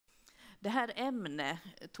Det här ämnet,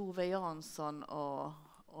 Tove Jansson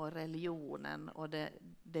och religionen och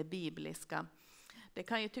det bibliska, det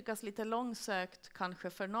kan ju tyckas lite långsökt kanske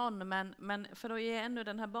för någon, men för att ge ännu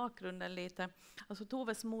den här bakgrunden lite. Alltså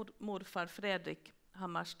Toves morfar Fredrik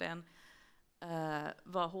Hammarsten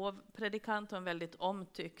var hovpredikant och en väldigt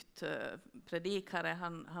omtyckt predikare.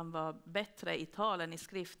 Han var bättre i talen i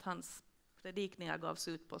skrift. Hans predikningar gavs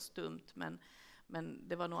ut på stumt, men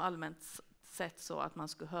det var nog allmänt sett så att man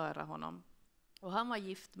skulle höra honom. Och han var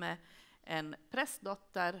gift med en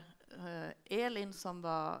prästdotter, Elin, som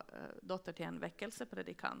var dotter till en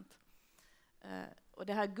väckelsepredikant. Och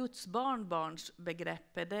det här Guds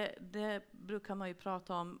barnbarnsbegreppet, det brukar man ju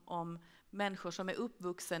prata om människor som är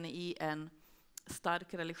uppvuxen i en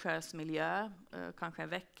stark religiös miljö, kanske en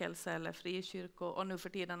väckelse eller frikyrko, och nu för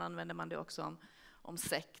tiden använder man det också om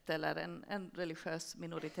sekt eller en religiös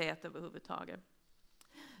minoritet överhuvudtaget.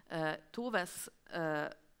 Toves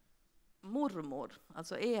mormor,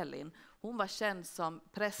 alltså Elin, hon var känd som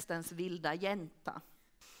prästens vilda jänta.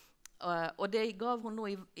 Och det gav hon nog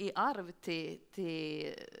i arv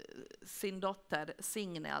till sin dotter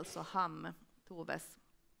Signe, alltså Toves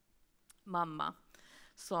mamma,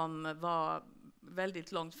 som var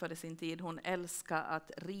väldigt långt före sin tid. Hon älskade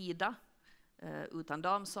att rida utan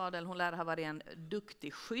damsadel. Hon lär ha varit en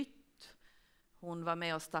duktig skytt. Hon var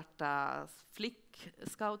med och startade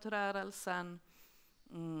flickscoutrörelsen.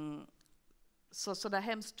 Så där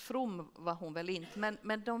hemskt from var hon väl inte.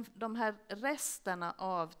 Men de här resterna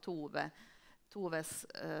av Toves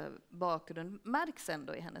bakgrund märks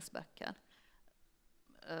ändå i hennes böcker.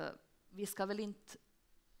 Vi ska väl inte,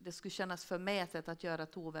 det skulle kännas förmätet att göra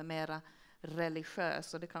Tove mera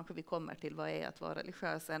religiös, och det kanske vi kommer till, vad är att vara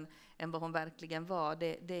religiös, än vad hon verkligen var.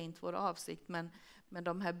 Det är inte vår avsikt, men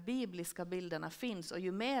de här bibliska bilderna finns, och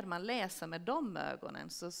ju mer man läser med de ögonen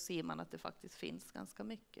så ser man att det faktiskt finns ganska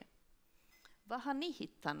mycket. Vad har ni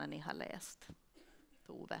hittat när ni har läst,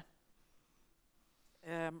 Tove?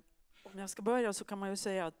 Om jag ska börja så kan man ju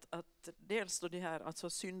säga att dels då det här, alltså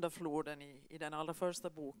syndafloden i den allra första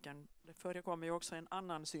boken, det förekommer ju också en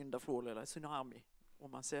annan syndaflod eller tsunami,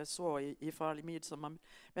 om man säger så, i farlig midsommar. Men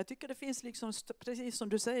jag tycker det finns liksom, precis som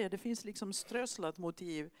du säger, det finns liksom strösslat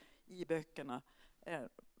motiv i böckerna.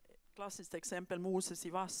 Klassiskt exempel, Moses i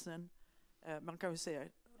vassen. Man kan ju säga,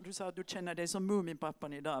 du sa att du känner dig som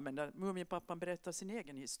Moominpappan idag, men när Moominpappan berättar sin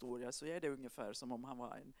egen historia så är det ungefär som om han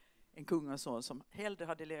var en kungason som hellre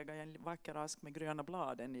hade legat i en vacker ask med gröna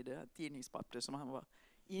blad än i det tidningspappret som han var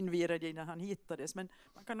invirad i när han hittades. Men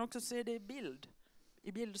man kan också se det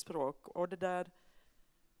i bildspråk och det där,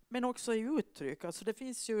 men också i uttryck. Alltså det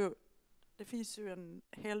finns ju en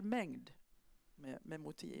hel mängd med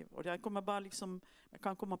motiv. Och jag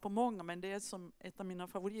kan komma på många, men det är som ett av mina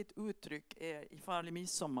favorituttryck är i farlig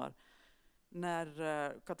midsommar,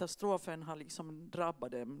 när katastrofen har liksom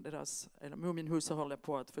drabbat dem, Moominhuset håller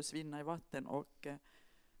på att försvinna i vatten, och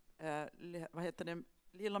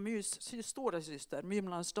Lilla Mys stora syster,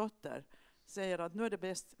 Moomlands dotter, säger att nu är det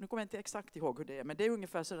bäst, nu kommer jag inte exakt ihåg hur det är, men det är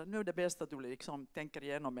ungefär så att nu är det bäst att du liksom tänker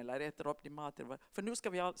igenom eller äter upp din mat, för nu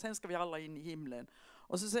sen ska vi alla in i himlen.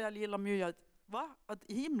 Och så säger Lilla My att Att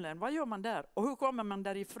i himlen, vad gör man där? Och hur kommer man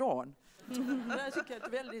därifrån? Det tycker jag är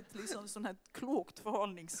ett väldigt liksom, sån här klokt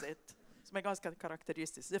förhållningssätt som är ganska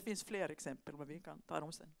karaktäristiskt. Det finns fler exempel, men vi kan ta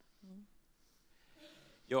dem sen. Mm.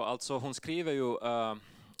 Ja, alltså hon skriver ju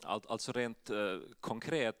alltså rent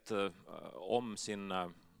konkret om sin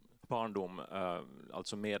barndom,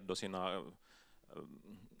 alltså med då sina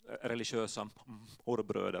religiösa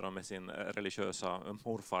morbröder och med sin religiösa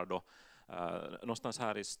morfar då. Någonstans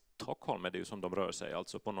här i Stockholm är det ju som de rör sig,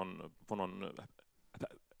 alltså på någon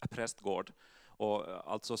prästgård.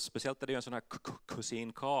 Och alltså speciellt är det ju en sån här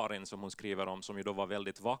kusin Karin som hon skriver om, som ju då var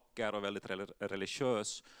väldigt vacker och väldigt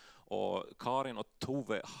religiös. Och Karin och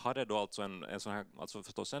Tove hade då alltså en sån här, alltså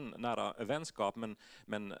förstås en nära vänskap,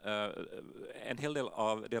 men en hel del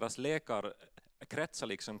av deras lekar kretsar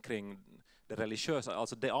liksom kring det religiösa,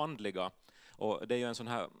 alltså det andliga. Och det är ju en sån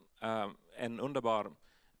här en underbar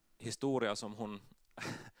historia som hon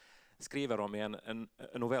skriver om i en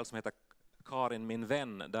novell som heter Karin min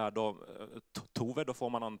vän, där då Tove då får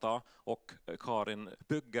man anta och Karin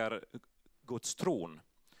bygger Guds tron.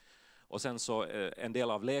 Och sen så en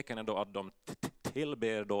del av leken är då att de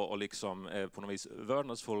tillber då och liksom på något vis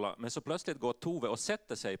vördnadsfulla, men så plötsligt går Tove och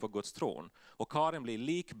sätter sig på Guds tron och Karin blir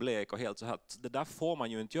likblek och helt så här, det där får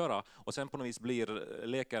man ju inte göra, och sen på något vis blir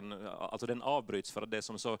leken, alltså den avbryts för att det är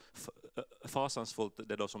som så fasansfullt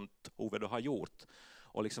det då som Tove då har gjort.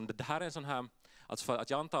 Och liksom det här är en sån här, alltså för att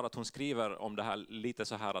jag antar att hon skriver om det här lite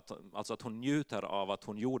så här att, alltså att hon njuter av att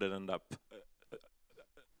hon gjorde den där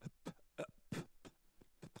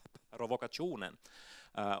provokationen.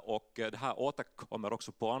 Och det här återkommer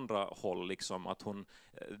också på andra håll, liksom att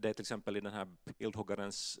det är till exempel i den här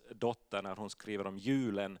bildhuggarens dotter, när hon skriver om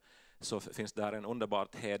julen, så finns där en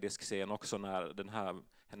underbart hedisk scen också när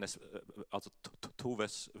hennes, alltså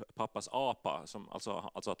Toves pappas apa, som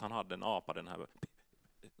alltså att han hade en apa, den här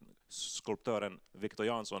skulptören Tove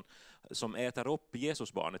Jansson, som äter upp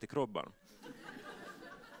Jesusbarnet i krubban.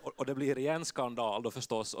 Och det blir igen skandal då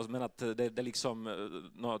förstås, men att det liksom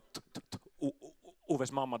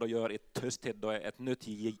Oves mamma då gör i tysthet då ett nytt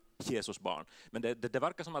Jesusbarn. Men det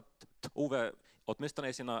verkar som att Ove, åtminstone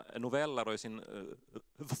i sina noveller och i sin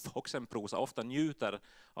vuxenprosa, ofta njuter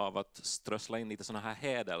av att strössla in lite såna här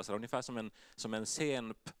hädelser, ungefär som en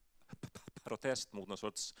sen protest mot någon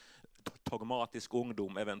sorts dogmatisk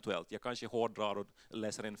ungdom eventuellt. Jag kanske hårdrar och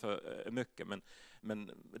läser in för mycket,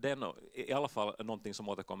 men det är nog i alla fall någonting som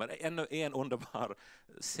återkommer. Ännu en underbar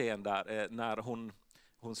scen där när hon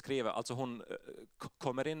skriver, alltså hon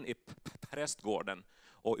kommer in i prästgården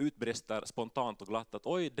och utbrister spontant och glatt att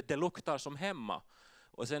oj, det luktar som hemma.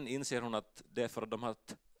 Och sen inser hon att det är för att de har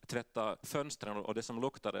tvättat fönstren, och det som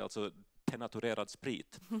luktar är alltså denaturerad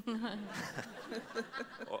sprit.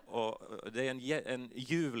 och det är en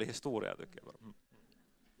ljuvlig historia, tycker jag.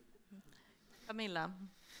 Camilla?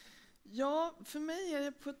 Ja, för mig är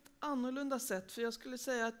det på ett annorlunda sätt. För jag skulle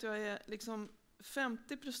säga att jag är liksom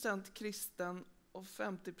 50% kristen och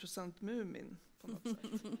 50% Moomin på något sätt.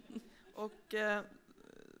 Och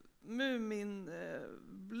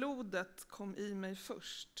Moomin-blodet kom i mig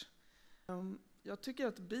först. Jag tycker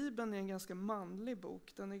att Bibeln är en ganska manlig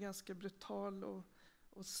bok. Den är ganska brutal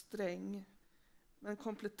och sträng. Men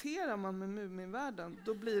kompletterar man med Moominvärlden,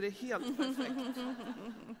 då blir det helt perfekt.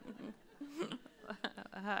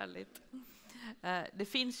 Härligt. Det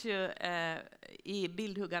finns ju i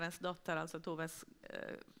Bildhuggarens dotter, alltså Toves,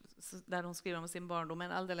 där hon skriver om sin barndom,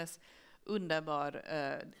 en alldeles underbar,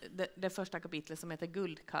 det första kapitlet som heter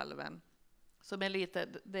Guldkalven. Som är lite,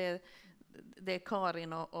 det är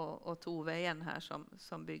Karin och Tove igen här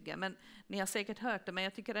som bygger. Men ni har säkert hört det, men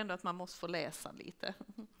jag tycker ändå att man måste få läsa lite.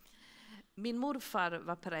 Min morfar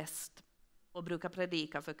var präst och brukar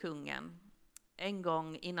predika för kungen. En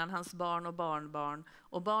gång innan hans barn och barnbarn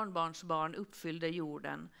och barnbarnsbarn uppfyllde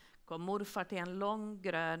jorden kom morfar till en lång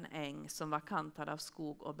grön äng som var kantad av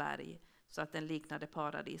skog och berg så att den liknade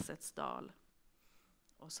paradisets dal.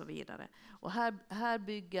 Och så vidare. Och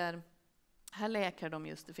här läker de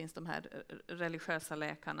just, det finns de här religiösa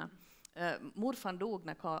läkarna. Morfar dog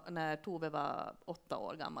när Tove var 8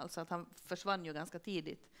 år gammal, så att han försvann ju ganska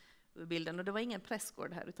tidigt ur bilden. Och det var ingen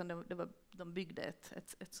prästgård här, utan de byggde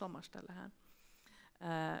ett sommarställe här.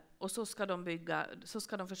 Och så ska de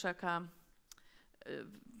försöka,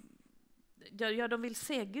 de vill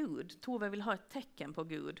se Gud. Tove vill ha ett tecken på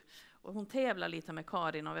Gud. Och hon tävlar lite med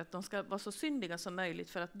Karin om att de ska vara så syndiga som möjligt,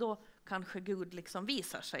 för att då kanske Gud liksom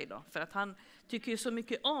visar sig då. För att han tycker ju så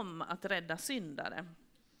mycket om att rädda syndare.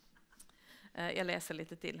 Jag läser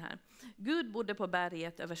lite till här. Gud bodde på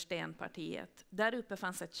berget över stenpartiet. Där uppe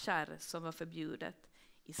fanns ett kärr som var förbjudet.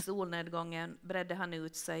 I solnedgången bredde han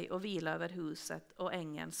ut sig och vila över huset och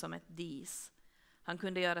ängen som ett dis. Han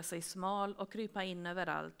kunde göra sig smal och krypa in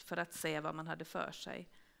överallt för att se vad man hade för sig.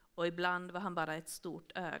 Och ibland var han bara ett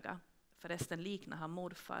stort öga. Förresten liknade han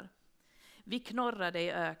morfar. Vi knorrade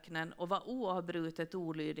i öknen och var oavbrutet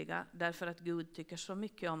olydiga därför att Gud tycker så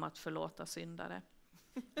mycket om att förlåta syndare.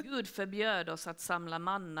 Gud förbjöd oss att samla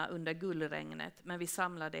manna under gullregnet, men vi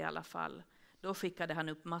samlade i alla fall. Då skickade han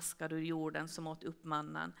upp maskar ur jorden som åt upp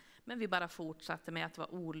mannan, men vi bara fortsatte med att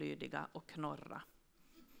vara olydiga och knorra.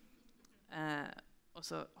 Och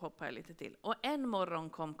så hoppar jag lite till. Och en morgon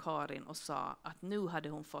kom Karin och sa att nu hade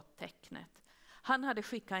hon fått tecknet. Han hade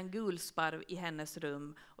skickat en gulsparv i hennes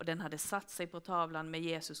rum och den hade satt sig på tavlan med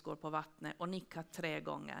Jesus går på vattnet och nickat 3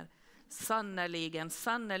 gånger. Sannerligen,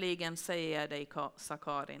 sannerligen säger jag dig, sa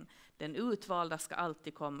Karin. Den utvalda ska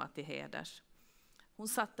alltid komma till heders. Hon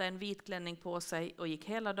satte en vit klänning på sig och gick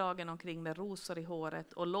hela dagen omkring med rosor i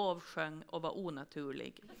håret och lovsjöng och var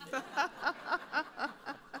onaturlig.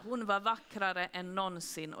 Hon var vackrare än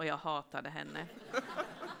någonsin och jag hatade henne.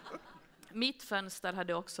 Mitt fönster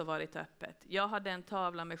hade också varit öppet. Jag hade en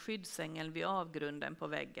tavla med skyddsängel vid avgrunden på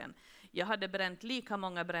väggen. Jag hade bränt lika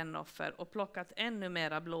många brännoffer och plockat ännu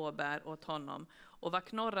mera blåbär åt honom. Och vad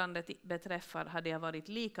knorrandet beträffar hade jag varit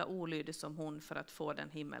lika olydig som hon för att få den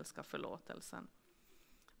himmelska förlåtelsen.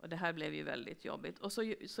 Och det här blev ju väldigt jobbigt. Och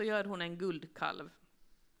så gör hon en guldkalv.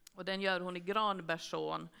 Och den gör hon i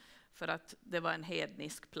granbärsån för att det var en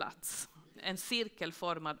hednisk plats. En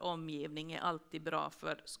cirkelformad omgivning är alltid bra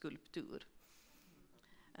för skulptur.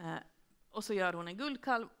 Och så gör hon en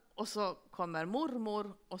guldkalv Och så kommer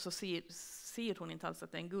mormor och så ser hon inte alls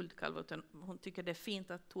att det är en guldkalv, utan hon tycker det är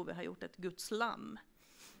fint att Tove har gjort ett Guds lamm.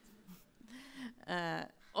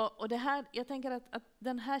 Och det här, jag tänker att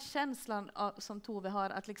den här känslan som Tove har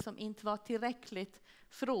att liksom inte vara tillräckligt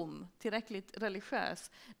from, tillräckligt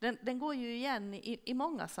religiös, den går ju igen i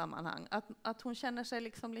många sammanhang. Att hon känner sig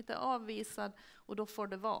liksom lite avvisad, och då får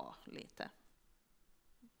det vara lite.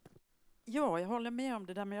 Ja, jag håller med om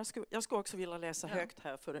det där, men jag ska också vilja läsa högt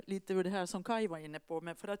här för lite ur det här som Kaj var inne på.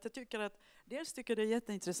 Men för att jag tycker att dels tycker det är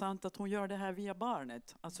jätteintressant att hon gör det här via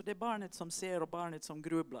barnet. Alltså det är barnet som ser och barnet som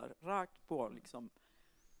grubblar rakt på, liksom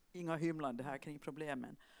inga hymlande här kring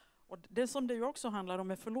problemen. Och det som det ju också handlar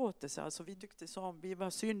om är förlåtelse. Alltså vi tyckte vi var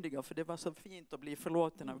syndiga för det var så fint att bli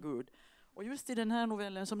förlåten av Gud. Och just i den här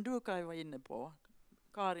novellen som du, Kaj, var inne på,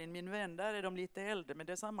 Karin, min vän, där är de lite äldre, men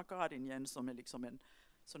det är samma Karin igen som är liksom en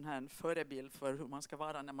sån här förebild för hur man ska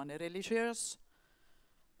vara när man är religiös.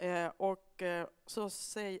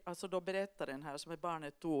 Så då berättar den här som är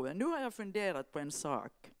barnet Tove: nu har jag funderat på en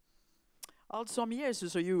sak. Alltså om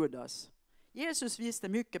Jesus och Judas. Jesus visste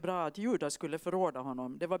mycket bra att Judas skulle förråda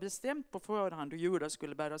honom. Det var bestämt på förhand hur Judas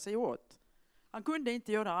skulle bära sig åt. Han kunde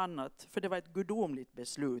inte göra annat, för det var ett gudomligt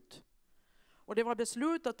beslut. Och det var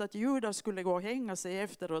beslutat att Judas skulle gå och hänga sig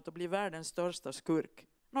efteråt och bli världens största skurk.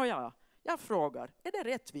 Nåja, jag frågar, är det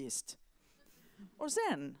rättvist? Och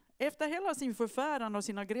sen, efter hela sin förfäran och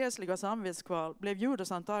sina gräsliga samvetskval, blev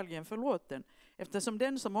Judas antagligen förlåten, eftersom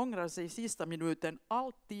den som ångrar sig i sista minuten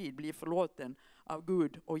alltid blir förlåten av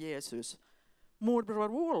Gud och Jesus.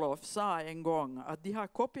 Morbror Orlov sa en gång att de har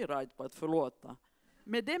copyright på att förlåta.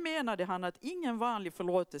 Med det menade han att ingen vanlig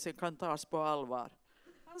förlåtelse kan tas på allvar.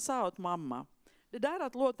 Han sa åt mamma: det där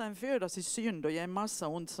att låta en födas i synd och ge en massa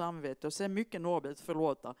ont samvete och sen mycket nobelt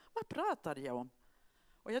förlåta, vad pratar jag om?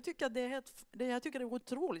 Och jag tycker att jag tycker det är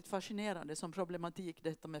otroligt fascinerande som problematik,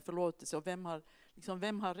 detta med förlåtelse, och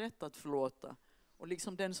vem har rätt att förlåta? Och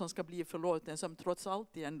liksom den som ska bli förlåten, som trots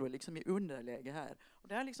allt ändå är liksom i underläge här. Och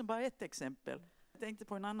det här är liksom bara ett exempel. Jag tänkte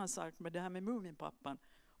på en annan sak med det här med Moominpappan.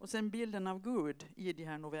 Och sen bilden av Gud i de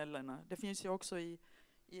här novellerna. Det finns ju också i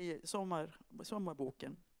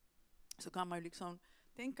sommarboken. Så kan man ju liksom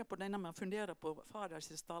tänka på det när man funderar på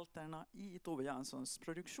fadersgestalterna i Tove Janssons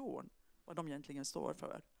produktion. Vad de egentligen står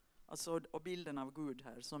för. Alltså, och bilden av Gud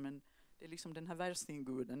här. Det är liksom den här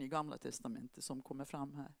värstingguden i Gamla testamentet som kommer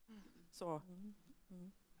fram här. Så.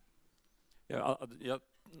 Det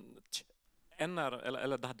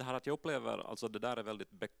här att jag upplever, alltså det där är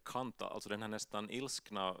väldigt bekanta, alltså den här nästan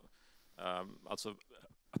ilskna, alltså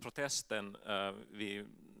protesten vid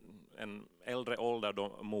en äldre ålder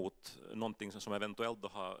då, mot någonting som eventuellt då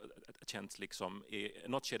har känts liksom i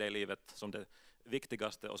något skede i livet som det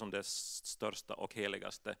viktigaste och som det största och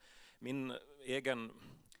heligaste. Min egen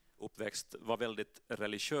uppväxt var väldigt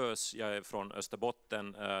religiös. Jag är från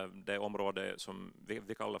Österbotten, det område som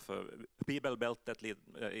vi kallar för bibelbältet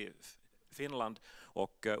i Finland,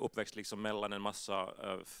 och uppväxt liksom mellan en massa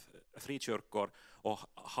frikyrkor, och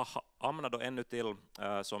hamnade då ännu till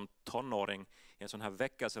som tonåring i en sån här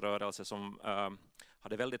väckelserörelse som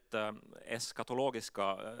hade väldigt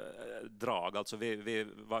eskatologiska drag. Alltså vi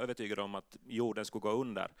var övertygade om att jorden skulle gå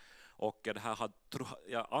under. Och det här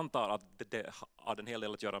jag antar att det hade en hel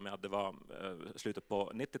del att göra med att det var slutet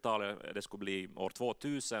på 90-talet, det skulle bli år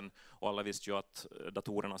 2000, och alla visste ju att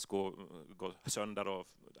datorerna skulle gå sönder och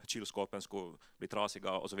kylskåpen skulle bli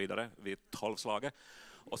trasiga och så vidare vid 12-slaget.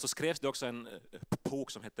 Och så skrevs det också en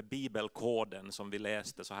bok som hette Bibelkoden, som vi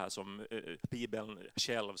läste så här som Bibeln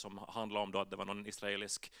själv, som handlade om då att det var någon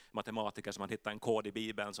israelisk matematiker som hade hittat en kod i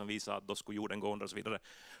Bibeln som visade att då skulle jorden gå under och så vidare.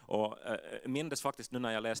 Och minns faktiskt nu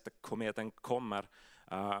när jag läste Kometen kommer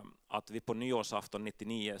att vi på nyårsafton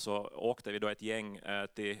 99 så åkte vi då ett gäng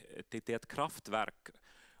till ett kraftverk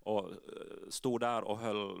och stod där och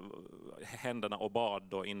höll händerna och bad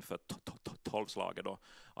då inför 12-slaget då.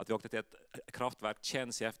 Att vi åkte till ett kraftverk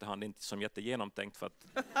känns i efterhand inte som jättegenomtänkt, för att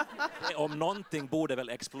om någonting borde väl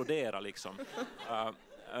explodera liksom.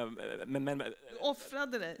 Men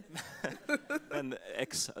offrade dig. Men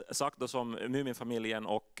exakt då som Moominfamiljen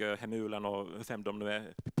och Hemulen och vem de nu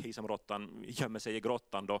är, Pisamrottan, gömmer sig i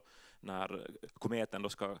grottan då när kometen då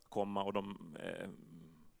ska komma, och de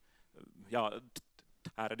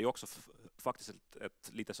här är det också faktiskt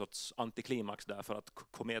ett lite sorts antiklimax där, för att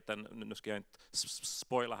kometen, nu ska jag inte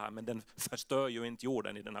spoila här, men den förstör ju inte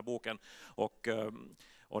jorden i den här boken,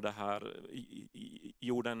 och det här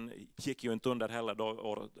jorden gick ju inte under heller då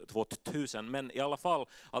år 2000, men i alla fall,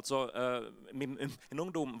 alltså min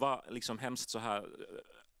ungdom var liksom hemskt så här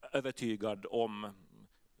övertygad om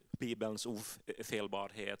Bibelns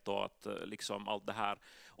ofelbarhet och att liksom allt det här.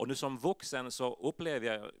 Och nu som vuxen så upplever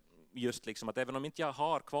jag just liksom att även om inte jag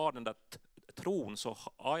har kvar den där tron, så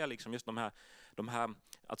har jag liksom just de här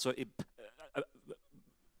alltså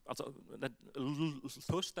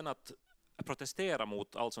lusten att protestera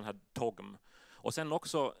mot all sån här dogm. Och sen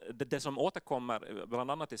också det som återkommer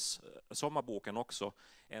bland annat i sommarboken också,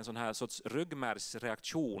 en sån här sorts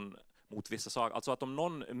ryggmärgsreaktion mot vissa saker. Alltså att om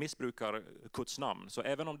någon missbrukar Guds namn, så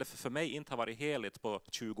även om det för mig inte har varit heligt på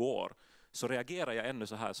 20 år, så reagerar jag ännu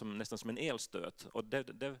så här nästan som en elstöt. Och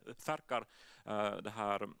det färkar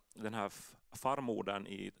den här farmodern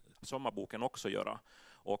i sommarboken också göra.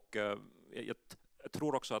 Och jag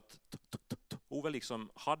tror också att Tove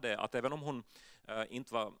liksom hade, att även om hon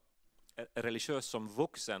inte var religiös som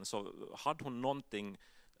vuxen, så hade hon någonting,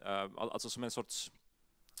 alltså som en sorts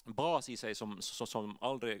bas i sig som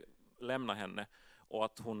aldrig lämnar henne, och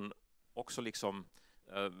att hon också liksom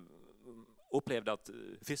upplevde att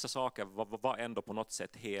vissa saker var ändå på något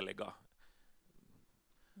sätt heliga.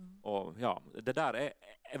 Och ja, det där är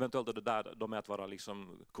eventuellt det där de är att vara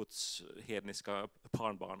liksom Guds hedniska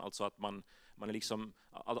barnbarn, alltså att man är liksom,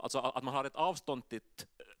 alltså att man har ett avstånd till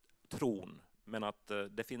tron, men att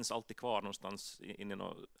det finns alltid kvar någonstans inne i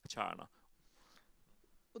någon kärna.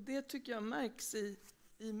 Och det tycker jag märks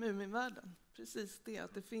i Moominvärlden. Precis det,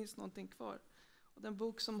 att det finns någonting kvar. Och den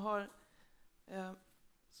bok som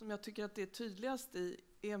jag tycker att det är tydligast i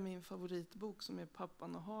är min favoritbok, som är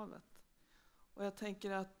Pappan och havet. Och jag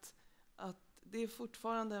tänker att det är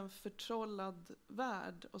fortfarande en förtrollad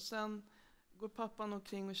värld. Och sen går pappan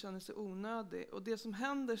omkring och känner sig onödig. Och det som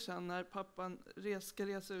händer sen när pappan ska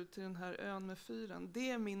resa ut till den här ön med fyren, det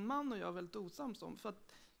är min man och jag väldigt osams om. För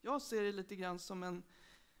att jag ser det lite grann som en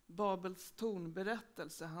Babels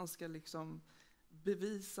tornberättelse. Han ska liksom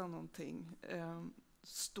bevisa någonting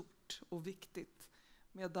stort och viktigt.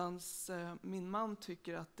 Medan min man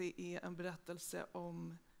tycker att det är en berättelse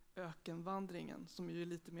om ökenvandringen, som ju är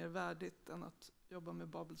lite mer värdigt än att jobba med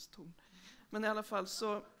Babels torn. Men i alla fall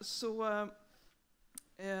så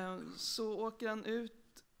åker han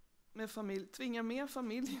ut med familj, tvingar med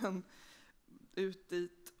familjen ut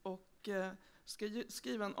dit och ska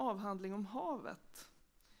skriva en avhandling om havet.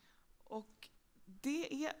 Och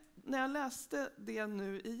när jag läste det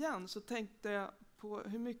nu igen så tänkte jag på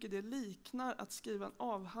hur mycket det liknar att skriva en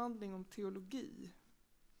avhandling om teologi.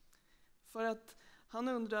 För att han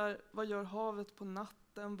undrar, vad gör havet på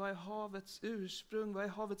natten? Vad är havets ursprung? Vad är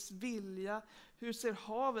havets vilja? Hur ser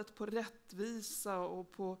havet på rättvisa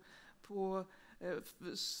och på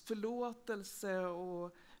förlåtelse?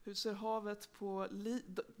 Och hur ser havet på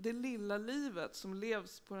det lilla livet som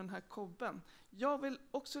levs på den här kobben? Jag vill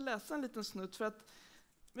också läsa en liten snutt, för att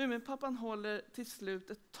Moominpappan håller till slut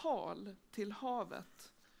ett tal till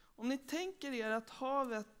havet. Om ni tänker er att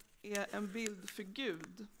havet är en bild för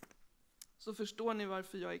Gud, så förstår ni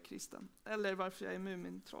varför jag är kristen, eller varför jag är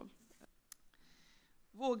Moomintroll.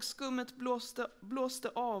 Vågskummet blåste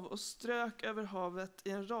av och strök över havet i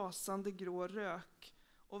en rasande grå rök,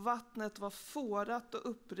 och vattnet var fårat och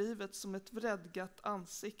upprivet som ett vredgat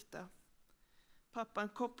ansikte. Pappan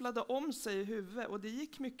kopplade om sig i huvudet, och det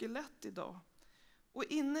gick mycket lätt idag. Och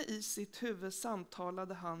inne i sitt huvud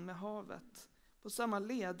samtalade han med havet, på samma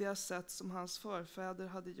lediga sätt som hans förfäder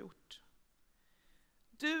hade gjort.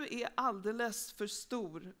 Du är alldeles för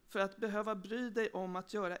stor för att behöva bry dig om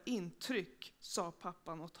att göra intryck, sa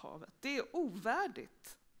pappan åt havet. Det är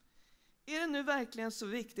ovärdigt. Är det nu verkligen så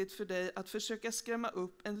viktigt för dig att försöka skrämma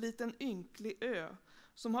upp en liten ynklig ö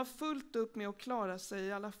som har fullt upp med att klara sig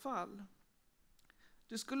i alla fall?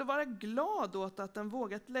 Du skulle vara glad åt att den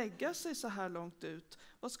vågat lägga sig så här långt ut.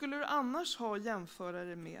 Vad skulle du annars ha att jämföra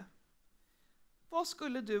det med? Vad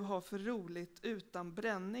skulle du ha för roligt utan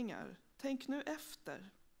bränningar? Tänk nu efter.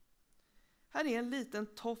 Här är en liten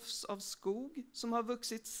tofs av skog som har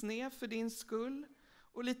vuxit sned för din skull,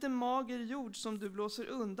 och lite mager jord som du blåser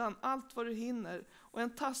undan allt vad du hinner, och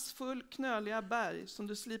en tassfull knöliga berg som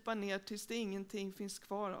du slipar ner tills det ingenting finns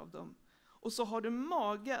kvar av dem. Och så har du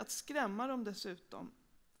mage att skrämma dem dessutom.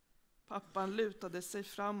 Pappan lutade sig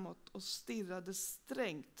framåt och stirrade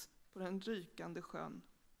strängt på den rykande sjön.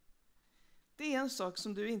 Det är en sak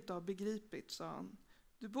som du inte har begripit, sa han.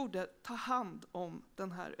 Du borde ta hand om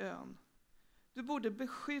den här ön. Du borde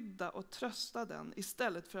beskydda och trösta den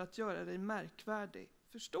istället för att göra dig märkvärdig.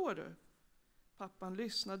 Förstår du? Pappan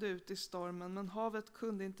lyssnade ut i stormen, men havet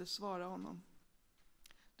kunde inte svara honom.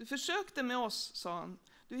 Du försökte med oss, sa han.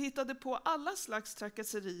 Du hittade på alla slags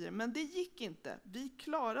trakasserier, men det gick inte. Vi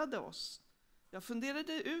klarade oss. Jag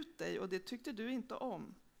funderade ut dig och det tyckte du inte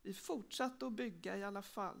om. Vi fortsatte att bygga i alla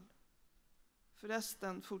fall.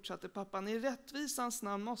 Förresten, fortsatte pappan, i rättvisans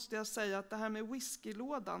namn måste jag säga att det här med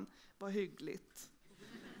whiskylådan var hyggligt.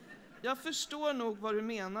 Jag förstår nog vad du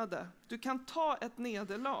menade. Du kan ta ett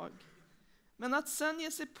nederlag. Men att sen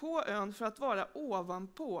ge sig på ön för att vara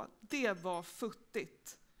ovanpå, det var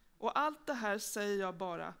futtigt. Och allt det här säger jag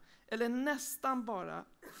bara, eller nästan bara,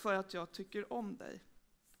 för att jag tycker om dig.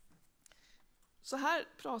 Så här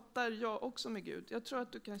pratar jag också med Gud. Jag tror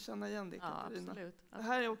att du kan känna igen det, Katarina. Absolut. Det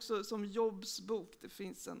här är också som Jobs bok. Det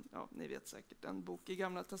finns ni vet säkert, en bok i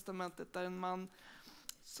Gamla testamentet där en man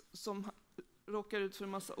som råkar ut för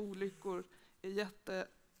en massa olyckor är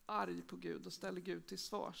jättearg på Gud och ställer Gud till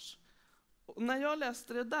svars. Och när jag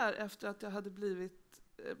läste det där efter att jag hade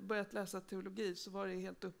börjat läsa teologi, så var det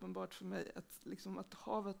helt uppenbart för mig att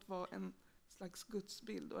havet var en slags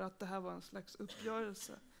gudsbild och att det här var en slags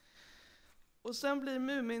uppgörelse. Och sen blir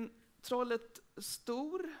Moomintrollet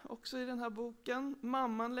stor också i den här boken.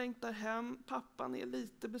 Mamman längtar hem. Pappan är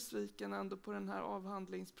lite besviken ändå på det här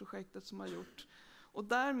avhandlingsprojektet som har gjort. Och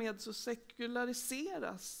därmed så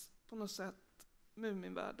sekulariseras på något sätt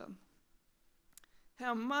Moominvärlden.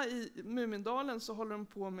 Hemma i Moomindalen så håller de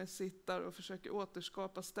på med sitt där och försöker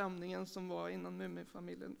återskapa stämningen som var innan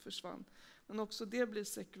Moominfamiljen försvann. Men också det blir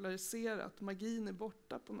sekulariserat. Magin är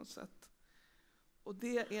borta på något sätt. Och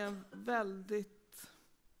det är en väldigt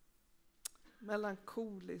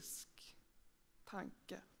melankolisk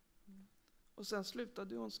tanke. Och sen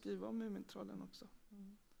slutade hon skriva om Moomintrollen också.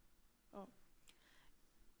 Ja.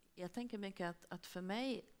 Jag tänker mycket att för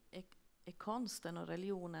mig är konsten och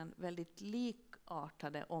religionen väldigt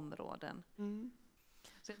likartade områden.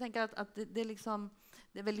 Så jag tänker att det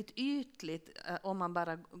är väldigt ytligt om man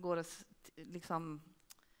bara går och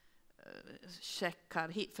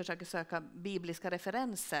försöker söka bibliska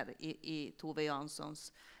referenser i Tove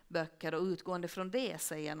Janssons böcker och utgående från det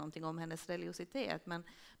säga någonting om hennes religiositet. Men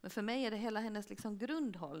för mig är det hela hennes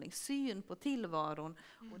grundhållning, syn på tillvaron.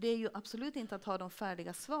 Och det är ju absolut inte att ha de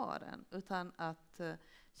färdiga svaren, utan att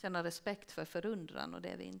känna respekt för förundran och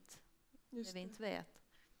det vi inte vet.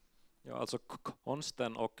 Ja, alltså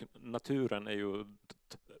konsten och naturen är ju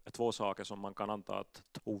två saker som man kan anta att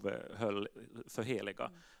Tove höll för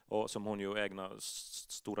heliga och som hon ju ägnar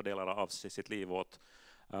stora delar av sitt liv åt.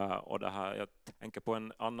 Och det här, jag tänker på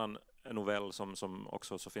en annan novell som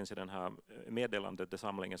också så finns i den här meddelandet,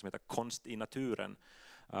 samlingen som heter Konst i naturen,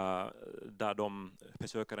 där de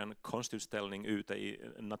besöker en konstutställning ute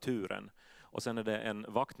i naturen. Och sen är det en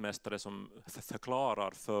vaktmästare som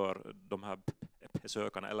förklarar för de här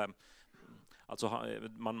besökarna, eller alltså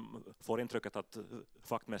man får intrycket att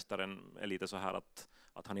vaktmästaren är lite så här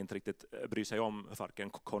att han inte riktigt bryr sig om varken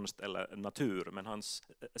konst eller natur, men han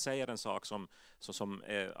säger en sak som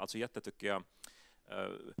är alltså tycker jag,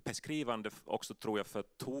 beskrivande också tror jag för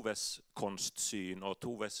Toves konstsyn och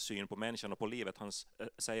Toves syn på människan och på livet. Han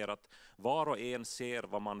säger att var och en ser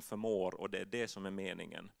vad man förmår och det är det som är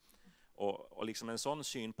meningen. Och liksom en sån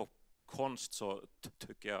syn på konst så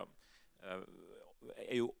tycker jag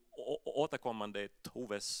är ju återkommande i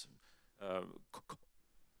Toves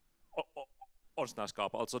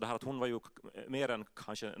konstnärskap. Alltså det här att hon var ju mer än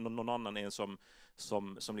kanske någon annan en som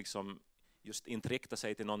liksom just inte riktade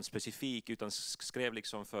sig till någon specifik utan skrev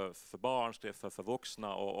liksom för barn, skrev för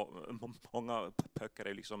vuxna och många böcker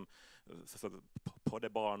är liksom för både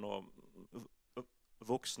barn och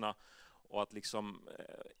vuxna och att liksom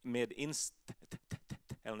med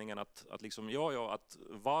inställningen att liksom att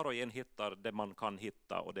var och en hittar det man kan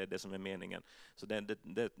hitta och det är det som är meningen. Så det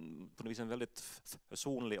är på något vis en väldigt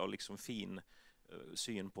personlig och liksom fin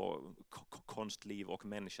syn på konstliv och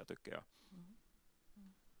människa tycker jag.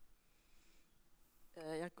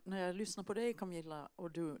 När jag lyssnar på dig Camilla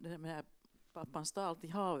och du det med pappans tal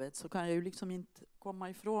till havet så kan jag ju liksom inte komma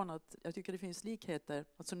ifrån att jag tycker det finns likheter.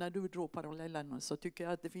 Alltså när du drog parallellerna så tycker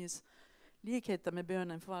jag att det finns likheter med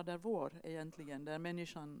bönen Fader vår egentligen, där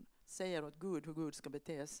människan säger åt Gud hur Gud ska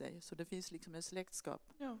bete sig. Så det finns liksom en släktskap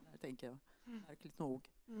där, tänker jag, verkligt nog.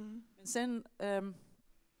 Men sen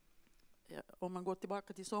om man går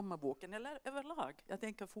tillbaka till sommarboken eller överlag, jag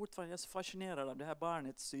tänker fortfarande, jag är så fascinerad av det här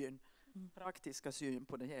barnets syn, praktiska syn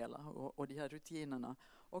på det hela och de här rutinerna.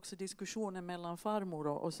 Också diskussionen mellan farmor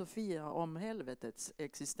och Sophia om helvetets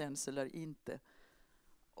existens eller inte.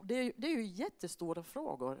 Det är ju jättestora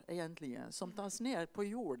frågor egentligen som tas ner på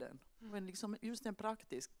jorden. Men liksom just en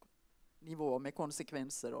praktisk nivå med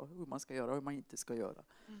konsekvenser och hur man ska göra och hur man inte ska göra.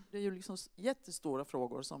 Det är ju liksom jättestora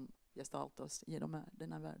frågor som gestaltas i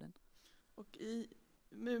den här världen. Och i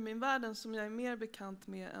Moominvärlden som jag är mer bekant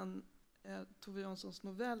med än Tove Janssons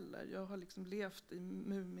noveller, jag har liksom levt i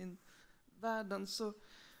Moominvärlden,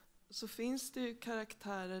 så finns det ju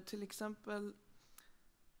karaktärer till exempel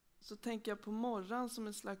så tänker jag på morgon som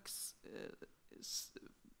ett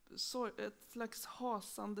slags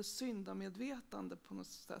hasande syndamedvetande på något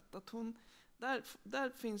sätt. Att där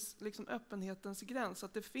finns liksom öppenhetens gräns,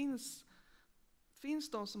 att det finns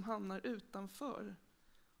de som hamnar utanför.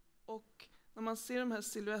 Och när man ser de här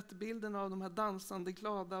silhuettbilderna av de här dansande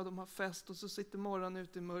glada och de har fest och så sitter morgon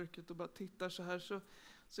ute i mörkret och bara tittar så här,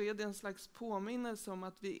 så är det en slags påminnelse om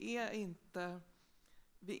att vi är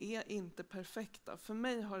inte perfekta. För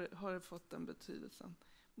mig har det fått den betydelsen.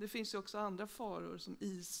 Det finns ju också andra faror som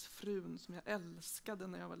isfrun som jag älskade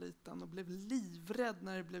när jag var liten och blev livrädd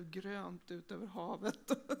när det blev grönt ut över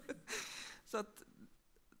havet. Så att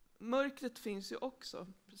mörkret finns ju också,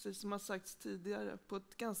 precis som har sagts tidigare, på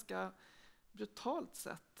ett ganska brutalt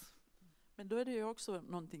sätt. Men då är det ju också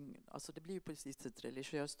någonting, alltså det blir ju precis ett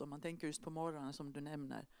religiöst, om man tänker just på morgonen som du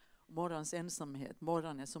nämner. Morgonens ensamhet,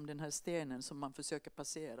 morgonen är som den här stenen som man försöker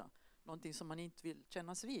passera. Någonting som man inte vill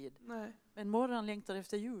kännas vid. Nej. Men morgonen längtar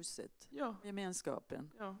efter ljuset, Ja.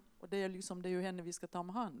 gemenskapen. Ja. Och det är ju henne vi ska ta om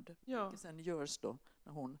hand. Ja. Vilket sen görs då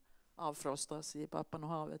när hon avfrostas i pappan och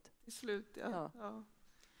havet. I slut, ja. Ja.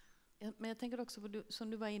 Men jag tänker också på, som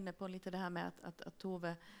du var inne på, lite det här med att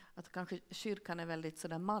Tove, att kanske kyrkan är väldigt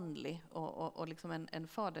sådär manlig och liksom en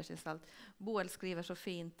fadersgestalt. Boel skriver så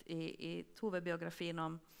fint i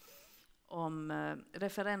Tove-biografin om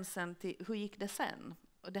referensen till hur gick det sen.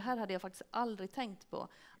 Och det här hade jag faktiskt aldrig tänkt på.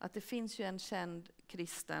 Att det finns ju en känd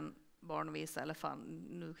kristen barnvisa, eller fan,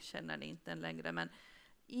 nu känner ni inte den längre, men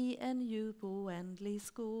i en djup oändlig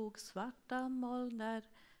skog, svarta molner,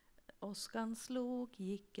 åskan slog,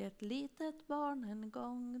 gick ett litet barn en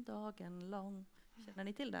gång, dagen lång. Känner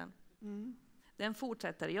ni till den? Mm. Den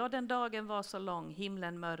fortsätter. Ja, den dagen var så lång,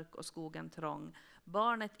 himlen mörk och skogen trång.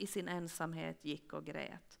 Barnet i sin ensamhet gick och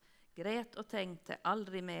grät. Grät och tänkte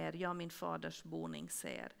aldrig mer, jag min faders boning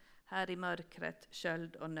ser. Här i mörkret,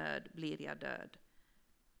 köld och nöd blir jag död.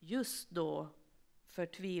 Just då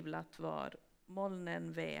förtvivlat var,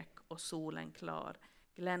 molnen vek och solen klar.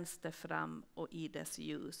 Glänste fram och i dess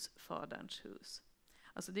ljus faderns hus.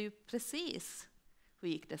 Alltså det är ju precis hur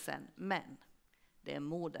gick det sen, men det är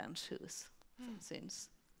moderns hus som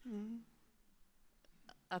syns. Mm.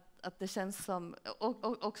 Att det känns som,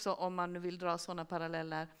 och också om man nu vill dra sådana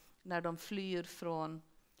paralleller, när de flyr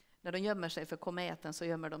när de gömmer sig för kometen, så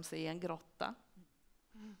gömmer de sig i en grotta.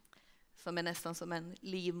 Som är nästan som en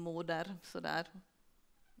livmoder sådär.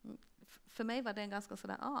 För mig var det en ganska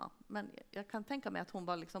sådär, men jag kan tänka mig att hon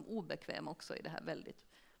var liksom obekväm också i det här väldigt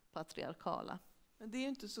patriarkala. Men det är ju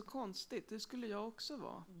inte så konstigt, det skulle jag också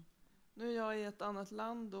vara. Nu är jag i ett annat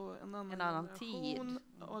land och en annan generation tid.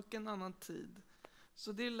 Och en annan tid.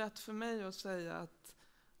 Så det är lätt för mig att säga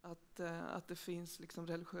att det finns liksom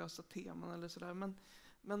religiösa teman eller sådär.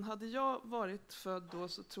 Men hade jag varit född då,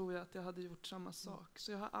 så tror jag att jag hade gjort samma sak.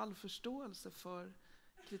 Så jag har all förståelse för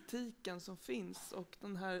kritiken som finns och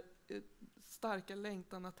den här starka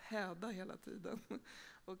längtan att häda hela tiden.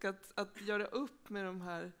 Och att göra upp med de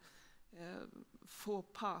här faux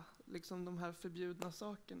pas, liksom de här förbjudna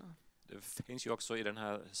sakerna. Det finns ju också i den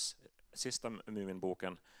här sista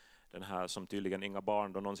Moominboken, den här som tydligen inga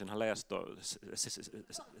barn då någonsin har läst då,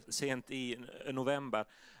 sent i november,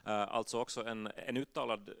 alltså också en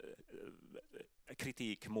uttalad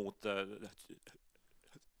kritik mot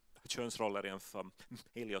könsroller i en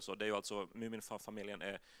familj och så. Det är ju alltså, Moominfamiljen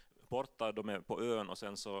är borta, de är på ön och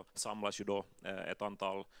sen så samlas ju då ett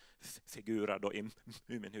antal figurer då i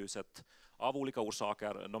Moominhuset av olika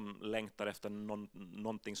orsaker. De längtar efter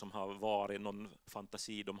någonting som har varit, någon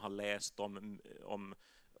fantasi de har läst om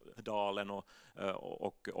dalen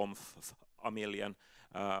och om familjen.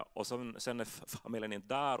 Och sen är familjen inte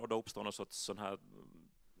där och då uppstår något sorts sån här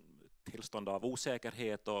tillstånd av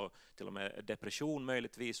osäkerhet och till och med depression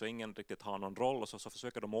möjligtvis, och ingen riktigt har någon roll, och så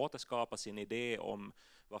försöker de återskapa sin idé om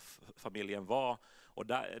vad familjen var. Och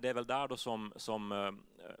det är väl där då som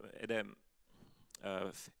är det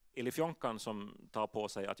Elifjonkan som tar på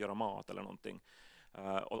sig att göra mat eller någonting.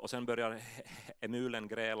 Och sen börjar emulen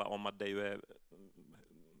gräla om att det ju är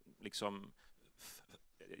liksom,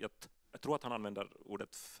 jag tror att han använder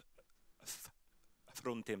ordet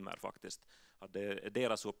fruntimmer faktiskt. Att det är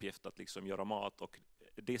deras uppgift att liksom göra mat och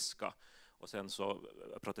diska, och sen så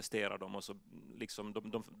protesterar de och så liksom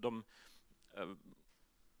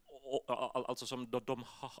alltså som de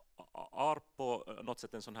har på något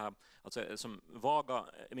sätt en sån här, alltså som vaga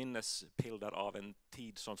minnesbilder av en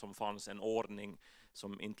tid som fanns, en ordning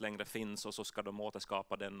som inte längre finns, och så ska de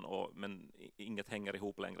återskapa den, men inget hänger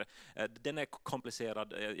ihop längre. Den är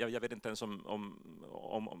komplicerad. Jag vet inte ens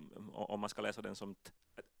om man ska läsa den som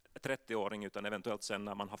 30-åring utan eventuellt sen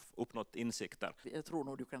när man har uppnått insikter. Jag tror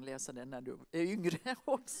nog du kan läsa den när du är yngre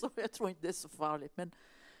också. Jag tror inte det är så farligt.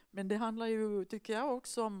 Men det handlar ju, tycker jag,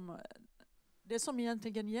 också om det som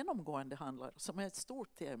egentligen genomgående handlar, som är ett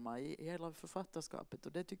stort tema i hela författarskapet.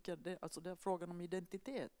 Och det tycker jag, alltså det är frågan om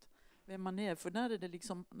identitet. Vem man är. För när är det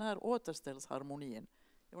liksom, när återställs harmonin?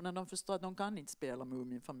 Jo, när de förstår att de kan inte spela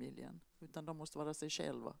Moominfamiljen, utan de måste vara sig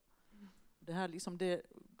själva. Det här liksom, det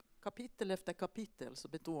kapitel efter kapitel så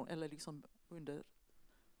eller liksom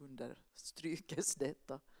understrykes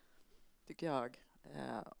detta, tycker jag.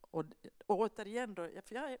 Och återigen då,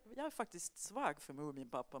 för jag är faktiskt svag för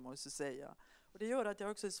Moominpappa, måste jag säga. Och det gör att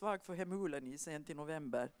jag också är svag för Hemulen i sent i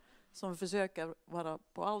november, som försöker vara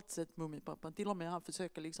på allt sätt Moominpappa. Till och med han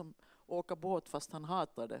försöker liksom åka båt fast han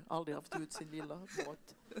hatar det. Aldrig haft ut sin lilla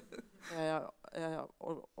båt.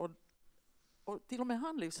 Och till och med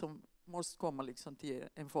han liksom måste komma liksom till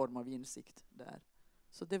en form av insikt där.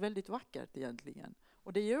 Så det är väldigt vackert egentligen.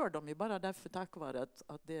 Och det gör de ju bara därför, tack vare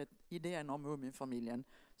att det är idén om Moominfamiljen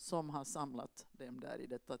som har samlat dem där i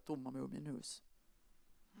detta tomma Moominhus.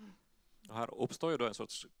 Och här uppstår ju då en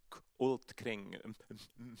sorts kult kring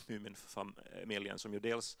Moominfamiljen som ju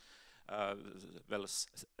dels väl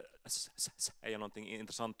säger någonting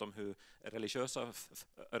intressant om hur religiösa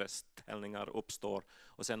föreställningar uppstår,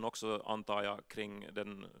 och sen också antar jag kring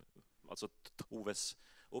alltså Toves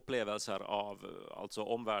upplevelser av alltså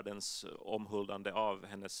omvärldens omhuldande av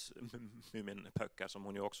hennes Moominpöcker, som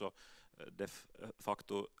hon ju också de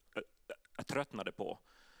facto tröttnade på.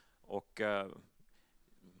 Och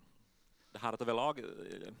det här att överlag,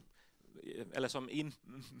 eller som i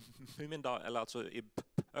Moomindahl, eller alltså i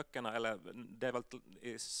böckerna, eller det är väl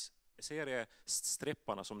i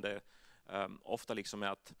seriestripparna som det ofta liksom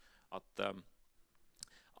är att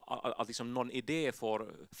liksom någon idé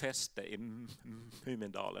får fäste i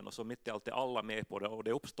Moomindalen, och så mitt i allt är alla med på det, och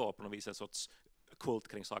det uppstår på något vis en sorts kult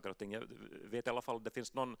kring saker och ting. Jag vet i alla fall, det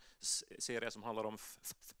finns någon serie som handlar om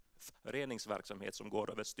föreningsverksamhet som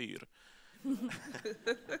går över styr.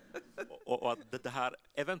 och att det här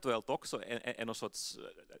eventuellt också är någon sorts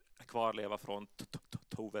kvarleva från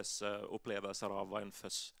Toves upplevelser av vad en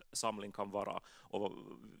församling kan vara, och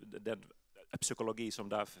den psykologi som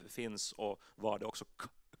där finns, och vad det också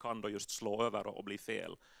kan då just slå över och bli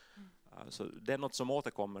fel. Så det är något som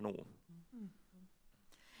återkommer nog.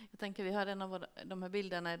 Jag tänker, vi har en av de här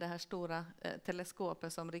bilderna i det här stora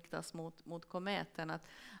teleskopet som riktas mot kometen,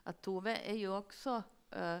 att Tove är ju också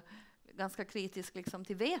ganska kritisk liksom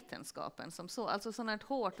till vetenskapen som så, alltså sådant här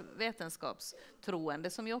hårt vetenskapstroende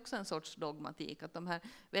som ju också är en sorts dogmatik, att de här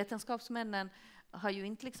vetenskapsmännen har ju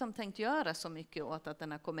inte liksom tänkt göra så mycket åt att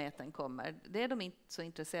den här kometen kommer. Det är de inte så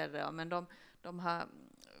intresserade av, men de har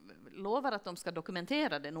lovar att de ska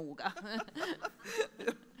dokumentera det noga.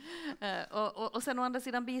 och sen å andra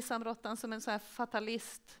sidan bisamrottan som en så här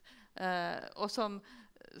fatalist, och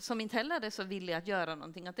som inte heller är så villig att göra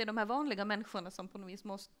någonting. Att det är de här vanliga människorna som på något vis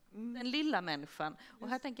måste, den lilla människan. Och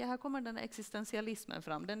här tänker jag, här kommer den existentialismen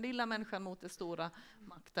fram. Den lilla människan mot de stora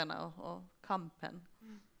makterna och kampen.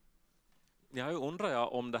 Jag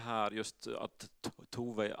undrar om det här just att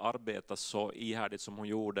Tove arbetar så ihärdigt som hon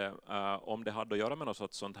gjorde, om det hade att göra med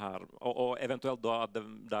något sånt här, och eventuellt då att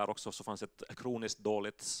det där också så fanns ett kroniskt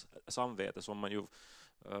dåligt samvete som man ju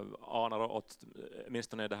anar åt,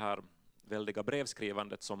 åtminstone det här väldiga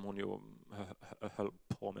brevskrivandet som hon ju höll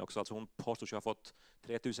på med också. Alltså hon påstod att jag har fått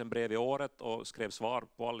 3000 brev i året och skrev svar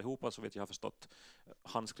på allihopa, så vet jag har förstått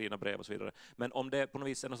handskrivna brev och så vidare. Men om det på något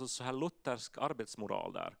vis är någon så här luthersk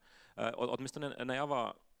arbetsmoral där, och åtminstone när jag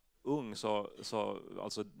var ung så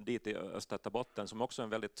alltså dit i Österbotten, som också är en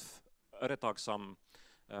väldigt företagsam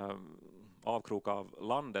avkrok av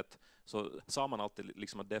landet, så sa man alltid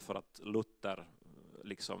liksom att det är för att Luther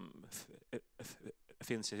liksom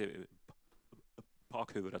finns i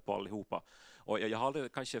bakhuvudet på allihopa. Och jag har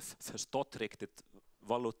aldrig kanske förstått riktigt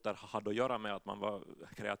vad Luther hade att göra med att man var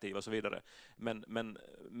kreativ och så vidare.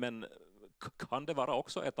 Men kan det vara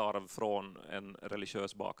också ett arv från en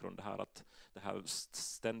religiös bakgrund, det här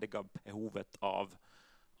ständiga behovet av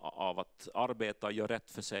att arbeta, göra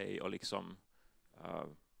rätt för sig och liksom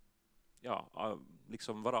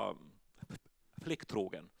liksom vara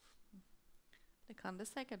plikttrogen? Det kan det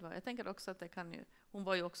säkert vara. Jag tänker också att det kan ju, hon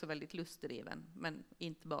var ju också väldigt lustdriven, men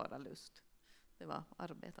inte bara lust. Det var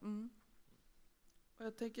arbete. Och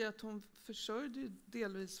jag tänker att hon försörjde ju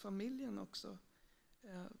delvis familjen också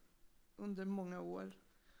under många år,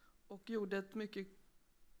 och gjorde ett mycket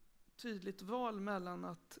tydligt val mellan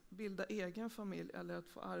att bilda egen familj eller att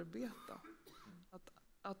få arbeta.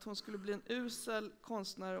 Att hon skulle bli en usel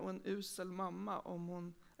konstnär och en usel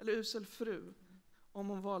mamma eller usel fru om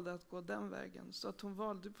hon valde att gå den vägen. Så att hon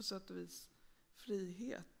valde på sätt och vis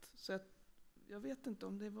frihet. Så jag vet inte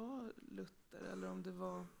om det var Luther eller om det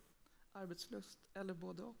var arbetslust eller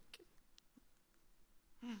både och.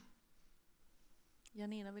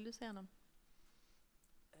 Janina, vill du säga något?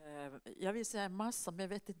 Jag vill säga en massa, men jag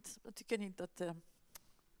vet inte, jag tycker inte att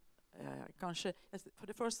kanske, för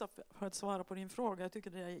det första, för att svara på din fråga, jag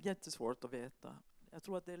tycker det är jättesvårt att veta. Jag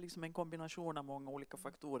tror att det är liksom en kombination av många olika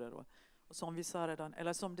faktorer. Och som vi sa redan,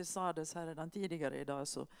 eller som det sades här redan tidigare idag,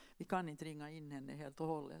 så vi kan inte ringa in henne helt och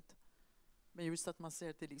hållet. Men just att man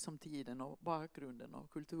ser till liksom tiden och bakgrunden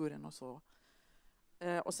och kulturen och så.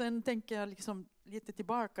 Och sen tänker jag liksom lite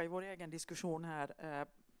tillbaka i vår egen diskussion här,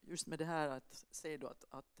 just med det här att säga då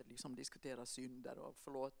att liksom diskutera synder och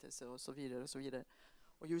förlåtelse och så vidare och så vidare.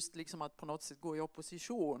 Och just liksom att på något sätt gå i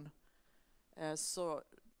opposition, så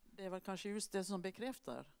det är väl kanske just det som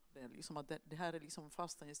bekräftar det, liksom att det här är liksom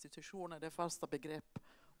fasta institutioner, det är fasta begrepp.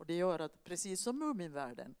 Och det gör att precis som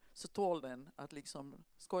Moominvärlden så tål den att liksom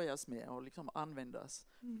skojas med och liksom användas.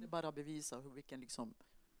 Det bara bevisar vilken liksom,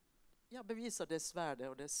 bevisar dess värde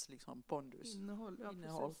och dess liksom pondus.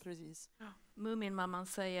 Innehåll, precis. Ja. Moominmamman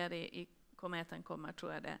säger i Kometen kommer,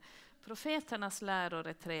 tror jag det. Profeternas läror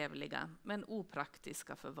är trevliga men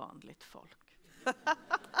opraktiska för vanligt folk.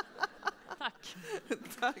 Tack.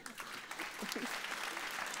 Tack.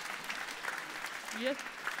 Jätte